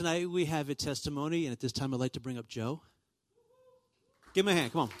Tonight we have a testimony, and at this time I'd like to bring up Joe. Give him a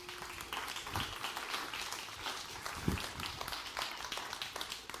hand, come on.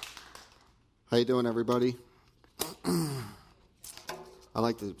 How you doing, everybody? I'd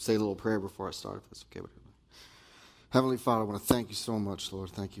like to say a little prayer before I start, if that's okay with everybody. Heavenly Father, I want to thank you so much, Lord.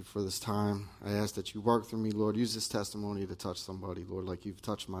 Thank you for this time. I ask that you work through me, Lord. Use this testimony to touch somebody, Lord, like you've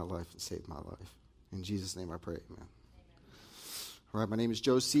touched my life and saved my life. In Jesus' name I pray, amen. All right, my name is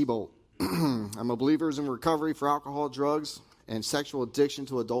Joe Seabolt. I'm a believer in recovery for alcohol, drugs, and sexual addiction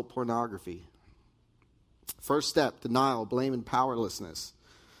to adult pornography. First step, denial, blame, and powerlessness.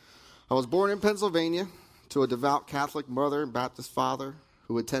 I was born in Pennsylvania to a devout Catholic mother and Baptist father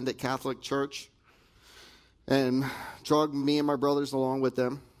who attended Catholic church and drugged me and my brothers along with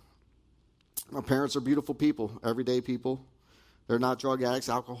them. My parents are beautiful people, everyday people. They're not drug addicts,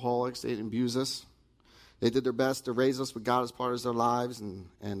 alcoholics. They didn't abuse us. They did their best to raise us with God as part of their lives and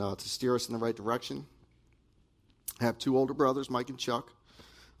to steer us in the right direction. I have two older brothers, Mike and Chuck.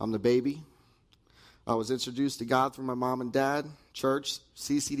 I'm the baby. I was introduced to God through my mom and dad, church,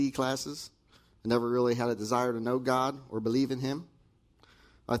 CCD classes. I never really had a desire to know God or believe in him.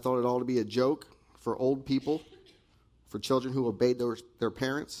 I thought it all to be a joke for old people, for children who obeyed their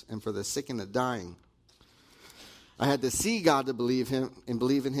parents, and for the sick and the dying. I had to see God to believe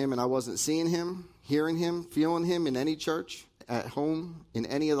in him, and I wasn't seeing him, hearing him, feeling him in any church, at home, in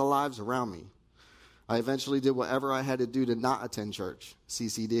any of the lives around me. I eventually did whatever I had to do to not attend church,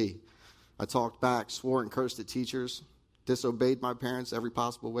 CCD. I talked back, swore and cursed at teachers, disobeyed my parents every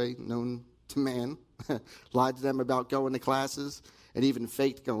possible way known to man, lied to them about going to classes, and even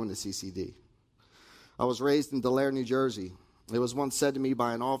faked going to CCD. I was raised in Delaire, New Jersey. It was once said to me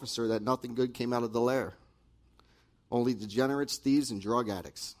by an officer that nothing good came out of Delaire. Only degenerates, thieves, and drug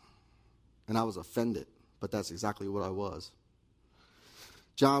addicts. And I was offended, but that's exactly what I was.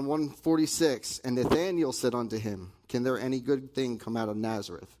 John 1:46, and Nathanael said unto him, can there any good thing come out of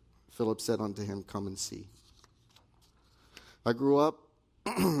Nazareth? Philip said unto him, come and see. I grew up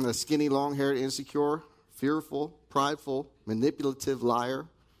a skinny, long-haired, insecure, fearful, prideful, manipulative liar,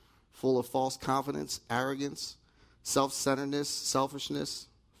 full of false confidence, arrogance, self-centeredness, selfishness,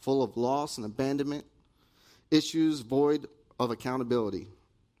 full of loss and abandonment, issues void of accountability.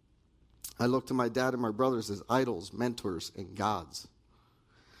 I looked to my dad and my brothers as idols, mentors, and gods.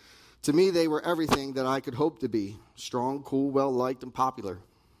 To me, they were everything that I could hope to be: strong, cool, well-liked, and popular.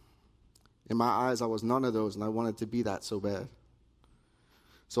 In my eyes, I was none of those, and I wanted to be that so bad.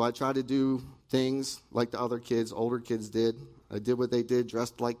 So I tried to do things like the other kids, older kids did. I did what they did,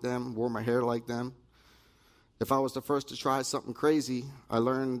 dressed like them, wore my hair like them. If I was the first to try something crazy, I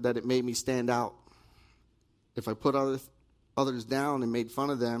learned that it made me stand out. If I put others down and made fun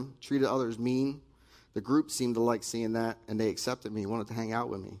of them, treated others mean, the group seemed to like seeing that, and they accepted me, wanted to hang out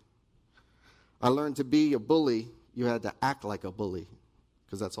with me. I learned to be a bully. You had to act like a bully,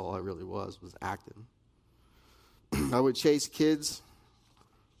 because that's all I really was acting. I would chase kids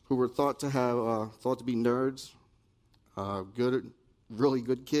who were thought to be nerds, really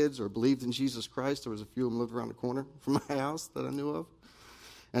good kids, or believed in Jesus Christ. There was a few of them lived around the corner from my house that I knew of.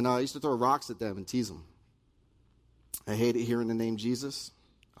 And I used to throw rocks at them and tease them. I hated hearing the name Jesus.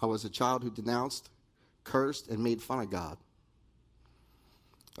 I was a child who denounced, cursed, and made fun of God.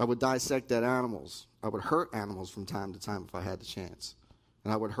 I would dissect dead animals. I would hurt animals from time to time if I had the chance.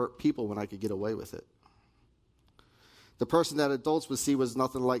 And I would hurt people when I could get away with it. The person that adults would see was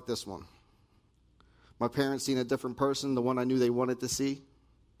nothing like this one. My parents seen a different person, the one I knew they wanted to see.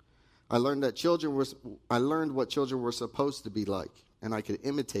 I learned what children were supposed to be like, and I could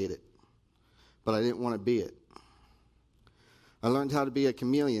imitate it, but I didn't want to be it. I learned how to be a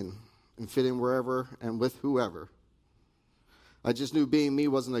chameleon and fit in wherever and with whoever. I just knew being me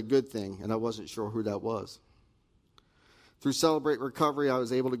wasn't a good thing, and I wasn't sure who that was. Through Celebrate Recovery, I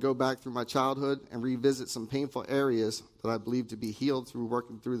was able to go back through my childhood and revisit some painful areas that I believe to be healed through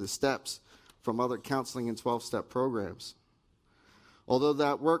working through the steps from other counseling and 12-step programs. Although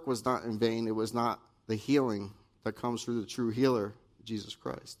that work was not in vain, it was not the healing that comes through the true healer, Jesus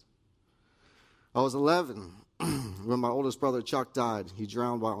Christ. I was 11 when my oldest brother Chuck died. He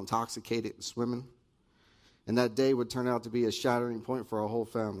drowned while intoxicated and swimming. And that day would turn out to be a shattering point for our whole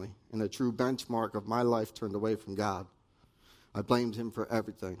family and a true benchmark of my life turned away from God. I blamed him for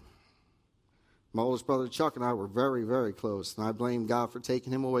everything. My oldest brother Chuck and I were very, very close, and I blamed God for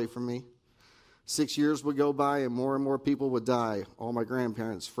taking him away from me. 6 years would go by, and more people would die. All my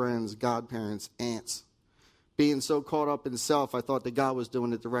grandparents, friends, godparents, aunts. Being so caught up in self, I thought that God was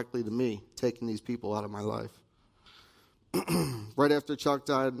doing it directly to me, taking these people out of my life. Right after Chuck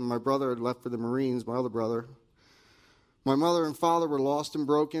died and my brother had left for the Marines, my other brother, My mother and father were lost and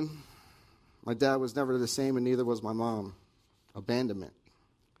broken. My dad was never the same, and neither was my mom. Abandonment.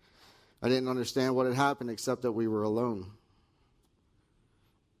 I didn't understand what had happened except that we were alone.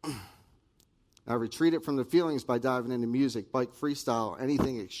 I retreated from the feelings by diving into music, bike freestyle,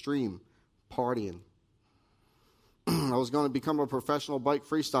 anything extreme, partying. I was going to become a professional bike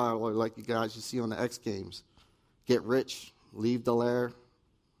freestyler like you guys you see on the X Games. Get rich, leave Dallaire,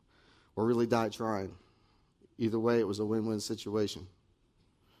 or really die trying. Either way, it was a win-win situation.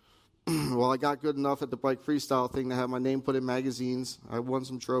 Well, I got good enough at the bike freestyle thing to have my name put in magazines. I won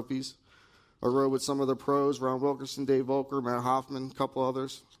some trophies. I rode with some of the pros, Ron Wilkerson, Dave Volker, Matt Hoffman, a couple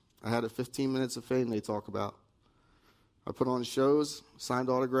others. I had a 15 minutes of fame they talk about. I put on shows, signed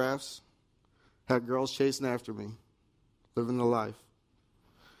autographs, had girls chasing after me, living the life.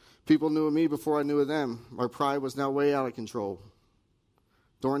 People knew of me before I knew of them. My pride was now way out of control.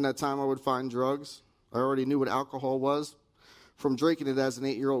 During that time, I would find drugs. I already knew what alcohol was. From drinking it as an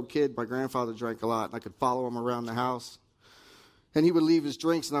 8-year-old kid, my grandfather drank a lot, and I could follow him around the house. And he would leave his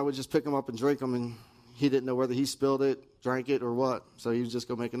drinks, and I would just pick them up and drink them, and he didn't know whether he spilled it, drank it, or what, so he would just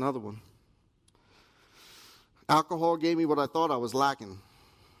go make another one. Alcohol gave me what I thought I was lacking: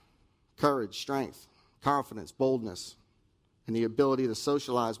 courage, strength, confidence, boldness, and the ability to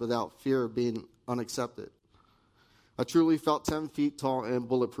socialize without fear of being unaccepted. I truly felt 10 feet tall and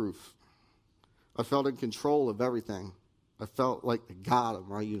bulletproof. I felt in control of everything. I felt like the God of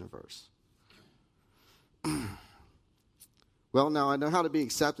my universe. Well, now I know how to be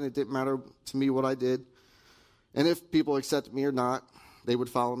accepted. It didn't matter to me what I did. And if people accepted me or not, they would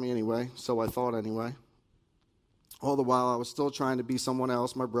follow me anyway, so I thought anyway. All the while, I was still trying to be someone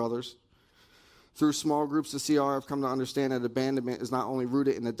else, my brothers. Through small groups of CR, I've come to understand that abandonment is not only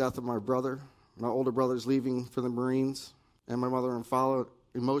rooted in the death of my brother, my older brother's leaving for the Marines, and my mother and father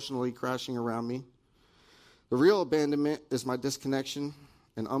emotionally crashing around me. The real abandonment is my disconnection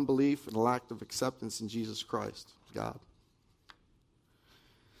and unbelief and lack of acceptance in Jesus Christ, God.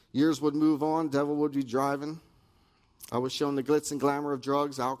 Years would move on, devil would be driving. I was shown the glitz and glamour of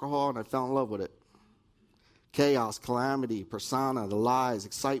drugs, alcohol, and I fell in love with it. Chaos, calamity, persona, the lies,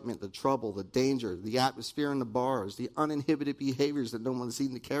 excitement, the trouble, the danger, the atmosphere in the bars, the uninhibited behaviors that no one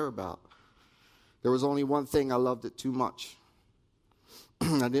seemed to care about. There was only one thing: I loved it too much.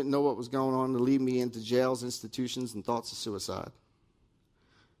 I didn't know what was going on to lead me into jails, institutions, and thoughts of suicide.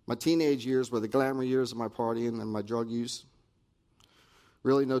 My teenage years were the glamour years of my partying and my drug use.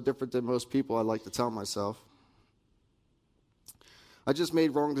 Really no different than most people, I'd like to tell myself. I just made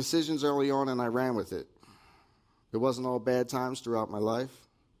wrong decisions early on, and I ran with it. It wasn't all bad times throughout my life.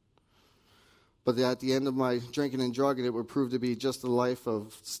 But at the end of my drinking and drugging, it would prove to be just a life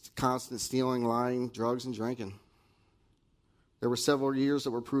of constant stealing, lying, drugs, and drinking. There were several years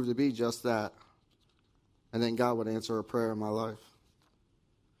that were proved to be just that. And then God would answer a prayer in my life.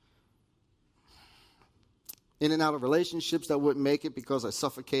 In and out of relationships that wouldn't make it because I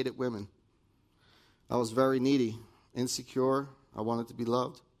suffocated women. I was very needy, insecure. I wanted to be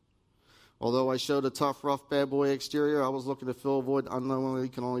loved. Although I showed a tough, rough, bad boy exterior, I was looking to fill a void unknowingly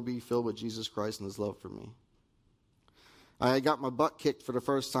can only be filled with Jesus Christ and his love for me. I got my butt kicked for the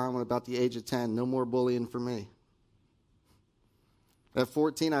first time when about the age of 10. No more bullying for me. At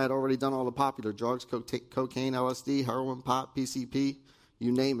 14, I had already done all the popular drugs: cocaine, LSD, heroin, pot, PCP,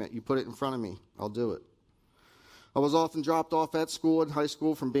 you name it. You put it in front of me, I'll do it. I was often dropped off at school and high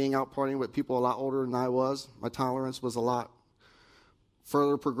school from being out partying with people a lot older than I was. My tolerance was a lot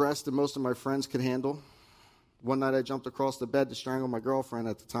further progressed than most of my friends could handle. One night I jumped across the bed to strangle my girlfriend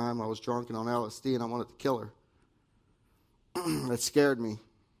at the time. I was drunk and on LSD, and I wanted to kill her. That scared me,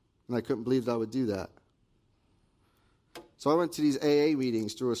 and I couldn't believe that I would do that. So I went to these AA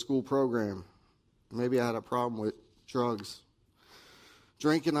meetings through a school program. Maybe I had a problem with drugs.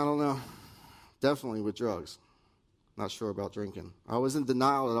 Drinking, I don't know. Definitely with drugs. Not sure about drinking. I was in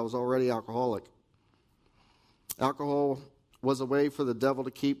denial that I was already alcoholic. Alcohol was a way for the devil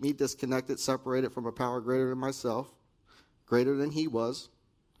to keep me disconnected, separated from a power greater than myself, greater than he was.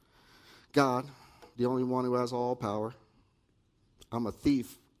 God, the only one who has all power. I'm a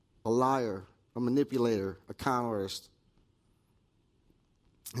thief, a liar, a manipulator, a con artist.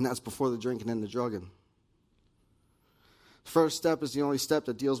 And that's before the drinking and the drugging. The first step is the only step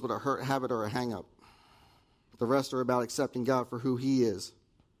that deals with a hurt habit or a hang-up. The rest are about accepting God for who he is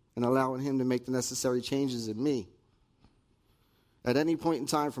and allowing him to make the necessary changes in me. At any point in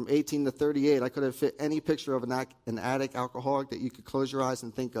time from 18 to 38, I could have fit any picture of an addict, alcoholic that you could close your eyes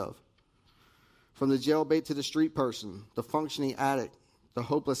and think of. From the jailbait to the street person, the functioning addict, the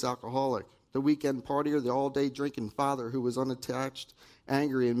hopeless alcoholic, the weekend partier, the all-day drinking father who was unattached,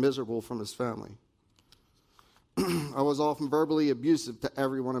 angry, and miserable from his family. I was often verbally abusive to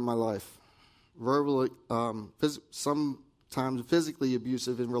everyone in my life. Sometimes physically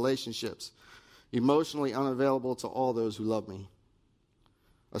abusive in relationships. Emotionally unavailable to all those who love me.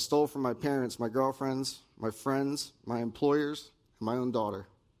 I stole from my parents, my girlfriends, my friends, my employers, and my own daughter.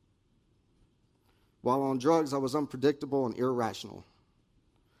 While on drugs, I was unpredictable and irrational.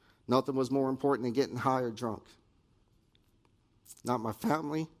 Nothing was more important than getting high or drunk. Not my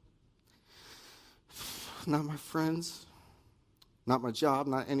family, not my friends, not my job,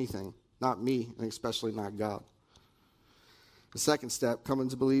 not anything, not me, and especially not God. The second step, coming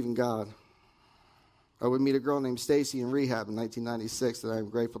to believe in God. I would meet a girl named Stacy in rehab in 1996 that I'm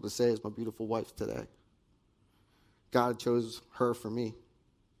grateful to say is my beautiful wife today. God chose her for me.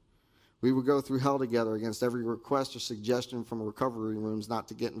 We would go through hell together against every request or suggestion from recovery rooms not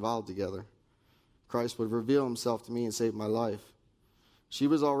to get involved together. Christ would reveal himself to me and save my life. She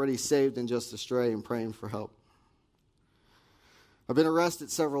was already saved and just astray and praying for help. I've been arrested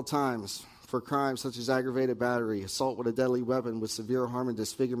several times for crimes such as aggravated battery, assault with a deadly weapon with severe harm and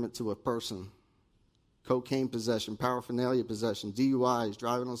disfigurement to a person, cocaine possession, paraphernalia possession, DUIs,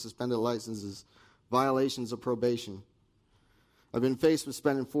 driving on suspended licenses, violations of probation. I've been faced with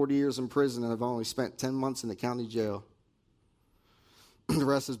spending 40 years in prison, and I've only spent 10 months in the county jail. The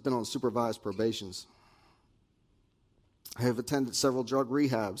rest has been on supervised probations. I have attended several drug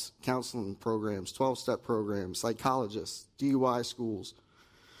rehabs, counseling programs, 12-step programs, psychologists, DUI schools,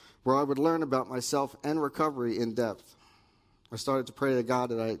 where I would learn about myself and recovery in depth. I started to pray to God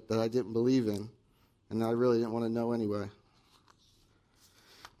that I didn't believe in, and I really didn't want to know anyway.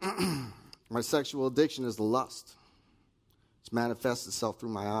 My sexual addiction is lust. It's manifests itself through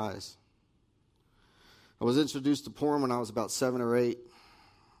my eyes. I was introduced to porn when I was about 7 or 8,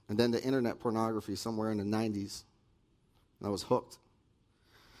 and then to internet pornography somewhere in the 90s. And I was hooked.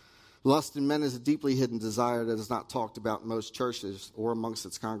 Lust in men is a deeply hidden desire that is not talked about in most churches or amongst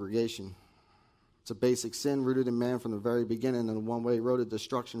its congregation. It's a basic sin rooted in man from the very beginning, and a one-way road to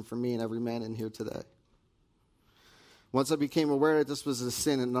destruction for me and every man in here today. Once I became aware that this was a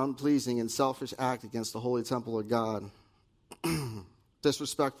sin, an unpleasing and selfish act against the holy temple of God,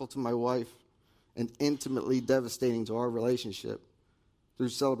 disrespectful to my wife, and intimately devastating to our relationship, through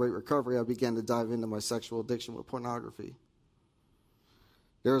Celebrate Recovery, I began to dive into my sexual addiction with pornography.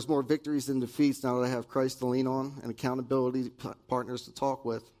 There is more victories than defeats now that I have Christ to lean on and accountability partners to talk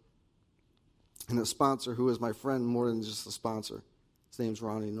with, and a sponsor who is my friend more than just a sponsor. His name's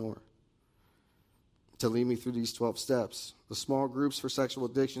Ronnie Knorr. To lead me through these 12 steps. The small groups for sexual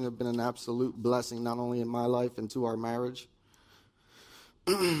addiction have been an absolute blessing, not only in my life and to our marriage.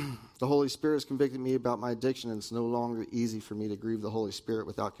 The Holy Spirit has convicted me about my addiction, and it's no longer easy for me to grieve the Holy Spirit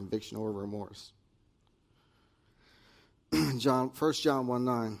without conviction or remorse. 1 John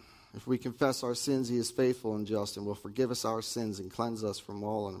 1:9. If we confess our sins, he is faithful and just and will forgive us our sins and cleanse us from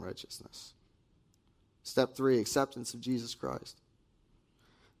all unrighteousness. Step 3, acceptance of Jesus Christ.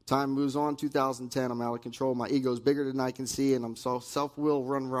 Time moves on, 2010, I'm out of control. My ego is bigger than I can see, and I'm self-will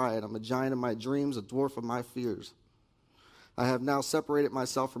run riot. I'm a giant of my dreams, a dwarf of my fears. I have now separated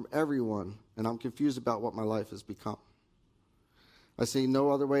myself from everyone, and I'm confused about what my life has become. I see no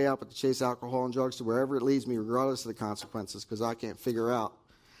other way out but to chase alcohol and drugs to wherever it leads me, regardless of the consequences, because I can't figure out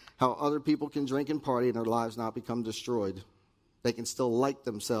how other people can drink and party and their lives not become destroyed. They can still like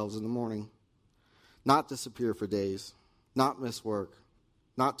themselves in the morning, not disappear for days, not miss work,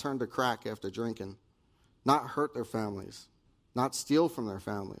 not turn to crack after drinking, not hurt their families, not steal from their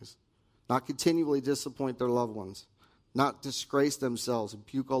families, not continually disappoint their loved ones, not disgrace themselves and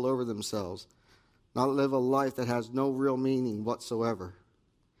puke all over themselves, not live a life that has no real meaning whatsoever.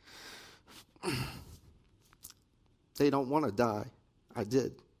 They don't want to die. I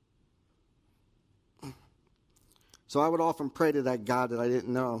did. So I would often pray to that God that I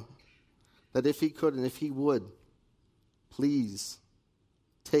didn't know, that if he could and if he would, please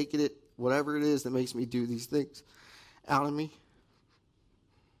take it, whatever it is that makes me do these things, out of me.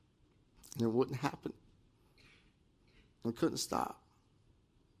 And it wouldn't happen. I couldn't stop.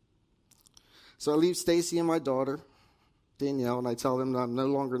 So I leave Stacy and my daughter, Danielle, and I tell them that I'm no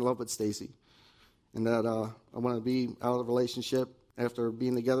longer in love with Stacy and that I want to be out of the relationship after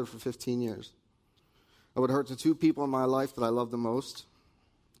being together for 15 years. I would hurt the two people in my life that I love the most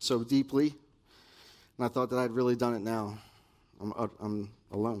so deeply, and I thought that I'd really done it now. I'm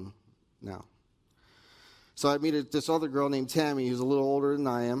alone now. So I meet this other girl named Tammy who's a little older than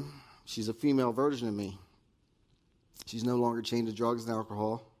I am. She's a female version of me. She's no longer chained to drugs and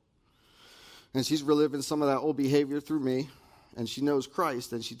alcohol. And she's reliving some of that old behavior through me. And she knows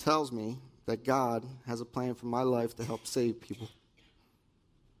Christ, and she tells me that God has a plan for my life to help save people.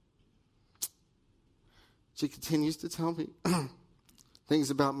 She continues to tell me things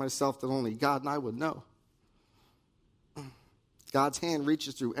about myself that only God and I would know. God's hand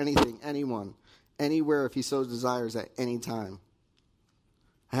reaches through anything, anyone, anywhere if he so desires at any time.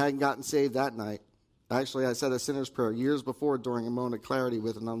 I hadn't gotten saved that night. Actually, I said a sinner's prayer years before during a moment of clarity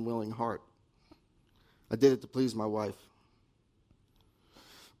with an unwilling heart. I did it to please my wife.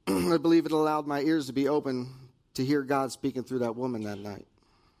 I believe it allowed my ears to be open to hear God speaking through that woman that night.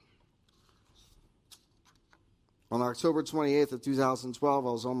 On October 28th of 2012,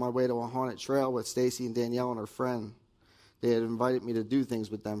 I was on my way to a haunted trail with Stacy and Danielle and her friend. They had invited me to do things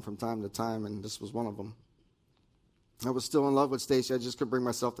with them from time to time, and this was one of them. I was still in love with Stacy. I just couldn't bring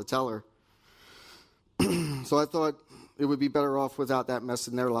myself to tell her. So I thought it would be better off without that mess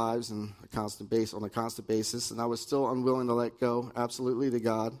in their lives and on a constant basis. And I was still unwilling to let go, absolutely, to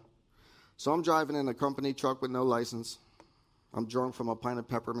God. So I'm driving in a company truck with no license. I'm drunk from a pint of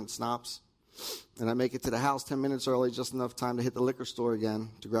peppermint schnapps. And I make it to the house 10 minutes early, just enough time to hit the liquor store again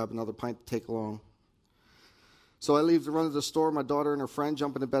to grab another pint to take along. So I leave to run to the store. My daughter and her friend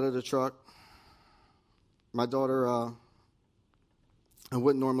jump into bed of the truck. My daughter, I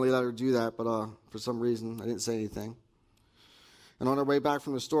wouldn't normally let her do that, but for some reason, I didn't say anything. And on our way back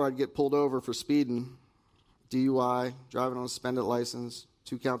from the store, I'd get pulled over for speeding, DUI, driving on a suspended license,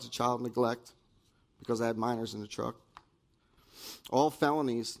 2 counts of child neglect, because I had minors in the truck. All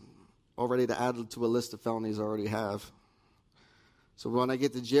felonies, already to add to a list of felonies I already have. So when I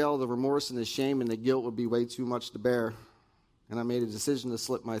get to jail, the remorse and the shame and the guilt would be way too much to bear. And I made a decision to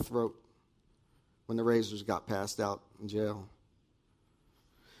slit my throat when the razors got passed out in jail.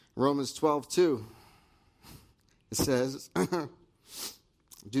 Romans 12:2, it says,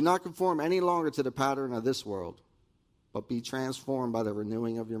 do not conform any longer to the pattern of this world, but be transformed by the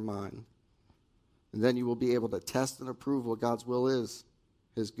renewing of your mind. And then you will be able to test and approve what God's will is,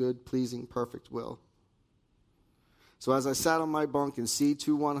 his good, pleasing, perfect will. So as I sat on my bunk in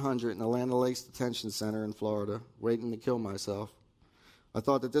C-2100 in the Land O'Lakes Detention Center in Florida, waiting to kill myself, I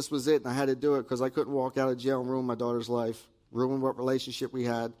thought that this was it, and I had to do it because I couldn't walk out of jail and ruin my daughter's life, ruin what relationship we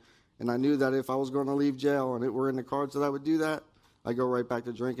had. And I knew that if I was going to leave jail and it were in the cards that I would do that, I'd go right back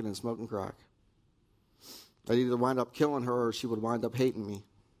to drinking and smoking crack. I'd either wind up killing her or she would wind up hating me.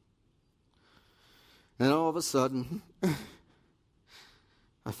 And all of a sudden,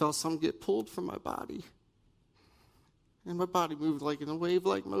 I felt something get pulled from my body. And my body moved like in a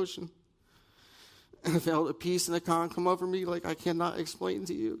wave-like motion. And I felt a peace and a calm come over me like I cannot explain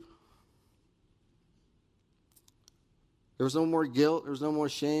to you. There was no more guilt, there was no more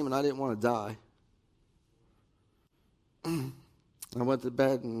shame, and I didn't want to die. I went to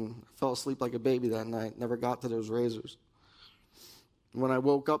bed and fell asleep like a baby that night, never got to those razors. When I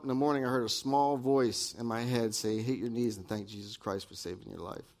woke up in the morning, I heard a small voice in my head say, hit your knees and thank Jesus Christ for saving your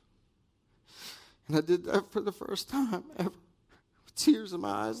life. And I did that for the first time ever, with tears in my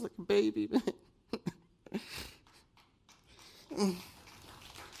eyes like a baby, man.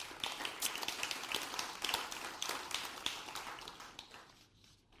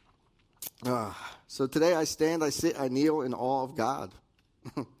 So today I stand, I sit, I kneel in awe of God.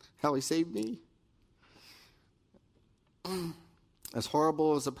 How he saved me. As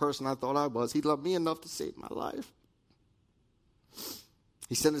horrible as a person I thought I was, he loved me enough to save my life.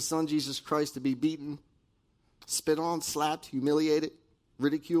 He sent his son, Jesus Christ, to be beaten, spit on, slapped, humiliated,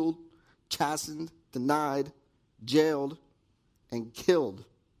 ridiculed, chastened, denied, jailed, and killed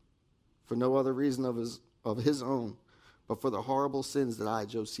for no other reason of his own, but for the horrible sins that I,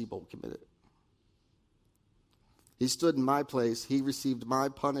 Joe Seabold, committed. He stood in my place. He received my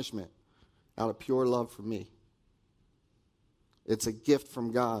punishment out of pure love for me. It's a gift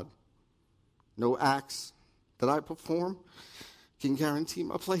from God. No acts that I perform can guarantee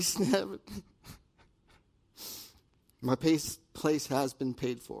my place in heaven. My place has been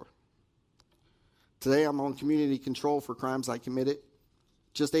paid for. Today I'm on community control for crimes I committed.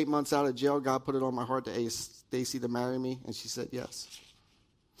 Just 8 months out of jail, God put it on my heart to ask Stacy to marry me, and she said yes.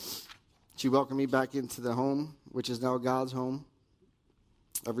 She welcomed me back into the home, which is now God's home.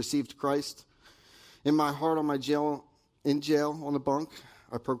 I've received Christ. In my heart, in jail on the bunk,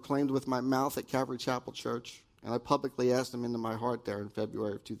 I proclaimed with my mouth at Calvary Chapel Church, and I publicly asked him into my heart there in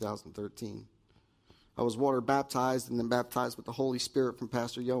February of 2013. I was water baptized and then baptized with the Holy Spirit from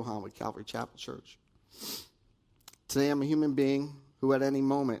Pastor Johan with Calvary Chapel Church. Today I'm a human being who at any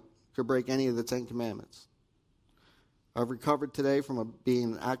moment could break any of the 10 Commandments. I've recovered today from being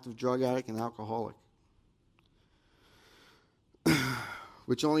an active drug addict and alcoholic,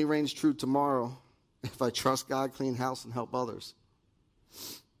 which only reigns true tomorrow if I trust God, clean house, and help others.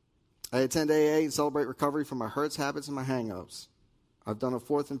 I attend AA and celebrate recovery from my hurts, habits, and my hang-ups. I've done a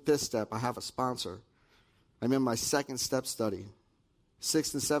 4th and 5th step. I have a sponsor. I'm in my second step study.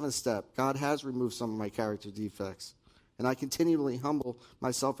 Sixth and seventh step, God has removed some of my character defects. And I continually humble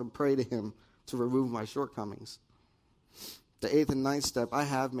myself and pray to him to remove my shortcomings. The eighth and ninth step, I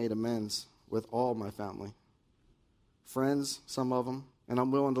have made amends with all my family. Friends, some of them, and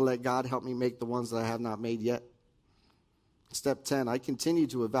I'm willing to let God help me make the ones that I have not made yet. Step 10, I continue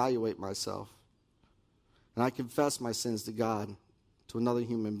to evaluate myself. And I confess my sins to God, to another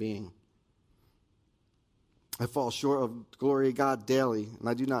human being. I fall short of the glory of God daily, and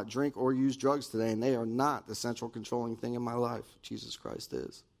I do not drink or use drugs today, and they are not the central controlling thing in my life. Jesus Christ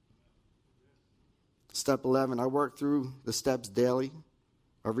is. Step 11, I work through the steps daily.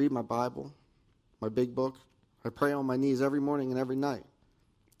 I read my Bible, my big book. I pray on my knees every morning and every night,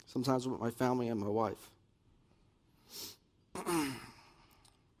 sometimes with my family and my wife.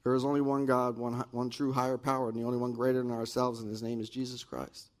 There is only one God, one true higher power, and the only one greater than ourselves, and his name is Jesus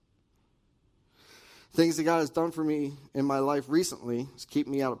Christ. Things that God has done for me in my life recently is keep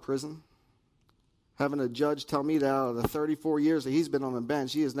me out of prison. Having a judge tell me that out of the 34 years that he's been on the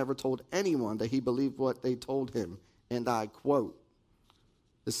bench, he has never told anyone that he believed what they told him. And I quote,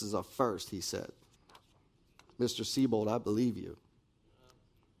 "This is a first," he said. Mr. Siebold, I believe you.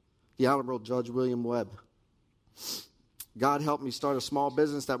 The Honorable Judge William Webb. God helped me start a small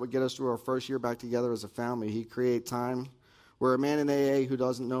business that would get us through our first year back together as a family. He'd create time where a man in AA who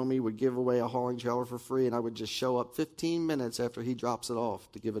doesn't know me would give away a hauling trailer for free, and I would just show up 15 minutes after he drops it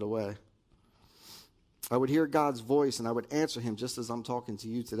off to give it away. I would hear God's voice, and I would answer him just as I'm talking to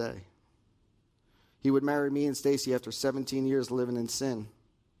you today. He would marry me and Stacy after 17 years living in sin.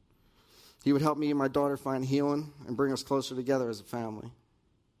 He would help me and my daughter find healing and bring us closer together as a family.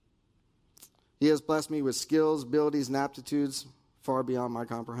 He has blessed me with skills, abilities, and aptitudes far beyond my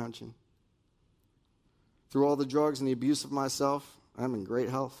comprehension. Through all the drugs and the abuse of myself, I'm in great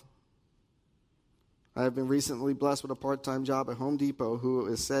health. I have been recently blessed with a part-time job at Home Depot who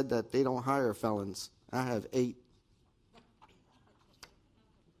has said that they don't hire felons. I have 8.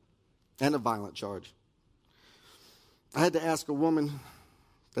 And a violent charge. I had to ask a woman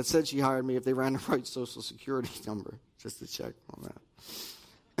that said she hired me if they ran the right social security number, just to check on that.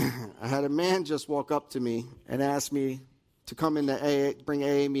 I had a man just walk up to me and ask me to come into AA, bring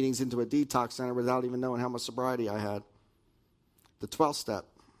AA meetings into a detox center without even knowing how much sobriety I had. The 12th step,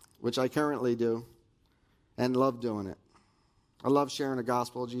 which I currently do and love doing it. I love sharing the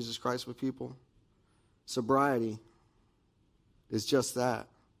gospel of Jesus Christ with people. Sobriety is just that.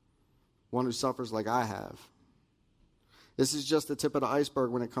 One who suffers like I have. This is just the tip of the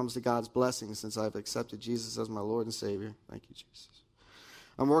iceberg when it comes to God's blessings since I've accepted Jesus as my Lord and Savior. Thank you, Jesus.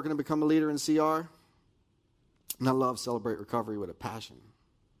 I'm working to become a leader in CR, and I love Celebrate Recovery with a passion.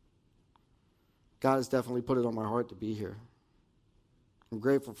 God has definitely put it on my heart to be here. I'm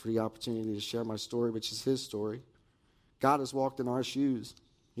grateful for the opportunity to share my story, which is his story. God has walked in our shoes.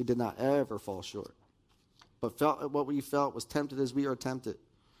 He did not ever fall short, but felt what we felt, was tempted as we are tempted,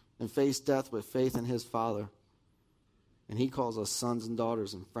 and faced death with faith in his Father. And he calls us sons and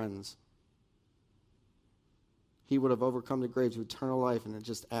daughters and friends. He would have overcome the grave to eternal life and had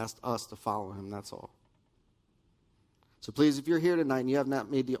just asked us to follow him, that's all. So please, if you're here tonight and you have not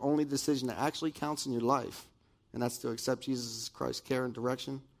made the only decision that actually counts in your life, and that's to accept Jesus Christ's care and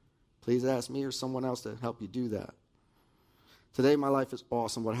direction, please ask me or someone else to help you do that. Today, my life is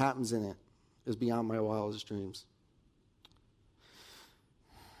awesome. What happens in it is beyond my wildest dreams.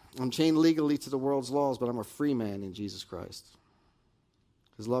 I'm chained legally to the world's laws, but I'm a free man in Jesus Christ.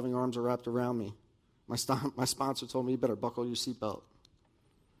 His loving arms are wrapped around me. My sponsor told me, you better buckle your seatbelt.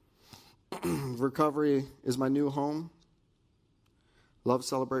 Recovery is my new home. Love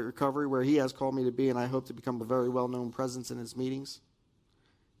Celebrate Recovery, where he has called me to be, and I hope to become a very well-known presence in his meetings.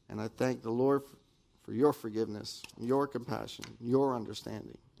 And I thank the Lord for your forgiveness, your compassion, your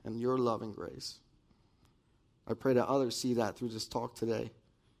understanding, and your love and grace. I pray that others see that through this talk today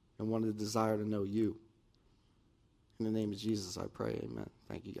and want to desire to know you. In the name of Jesus, I pray, amen.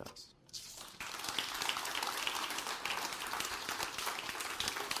 Thank you, guys.